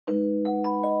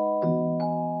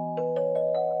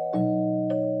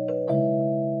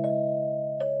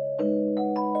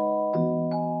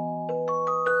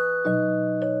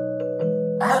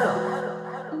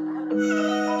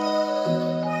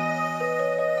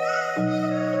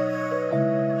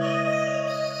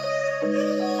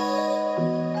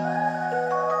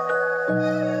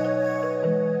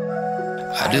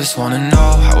just wanna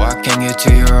know how I can get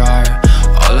to your heart.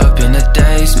 All up in the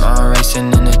days, mind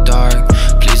racing in the dark.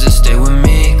 Please just stay with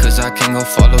me, cause I can't go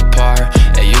fall apart.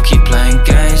 And you keep playing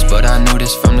games, but I knew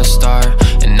this from the start.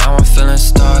 And now I'm feeling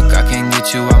stuck, I can't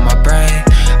get you out my brain.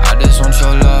 I just want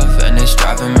your love, and it's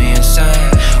driving me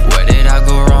insane. Where did I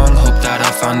go wrong? Hope that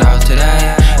I found out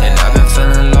today. And I've been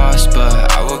feeling lost,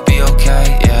 but I would be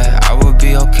okay, yeah, I would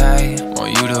be okay.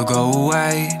 Want you to go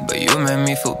away, but you make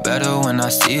me feel better when I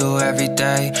see you every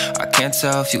day. I can't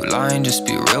tell if you lying, just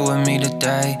be real with me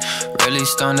today. Really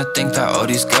starting to think that all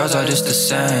these girls are just the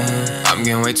same. I'm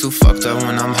getting way too fucked up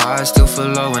when I'm high, I still feel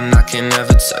low. And I can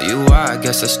never tell you why, I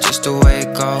guess that's just the way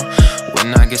it go.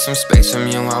 When I get some space from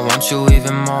you, I want you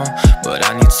even more. But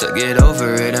I need to get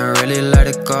over it and really let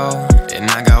it go. And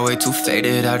I got way too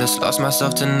faded, I just lost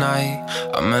myself tonight.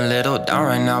 I'm a little down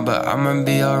right now, but I'ma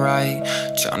be alright.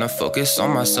 Tryna focus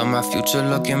on myself, my future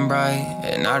looking bright.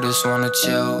 And I just wanna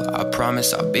chill, I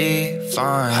promise I'll be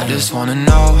fine. I just wanna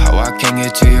know how I can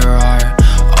get to your heart.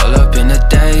 All up in the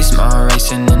days, mind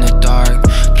racing in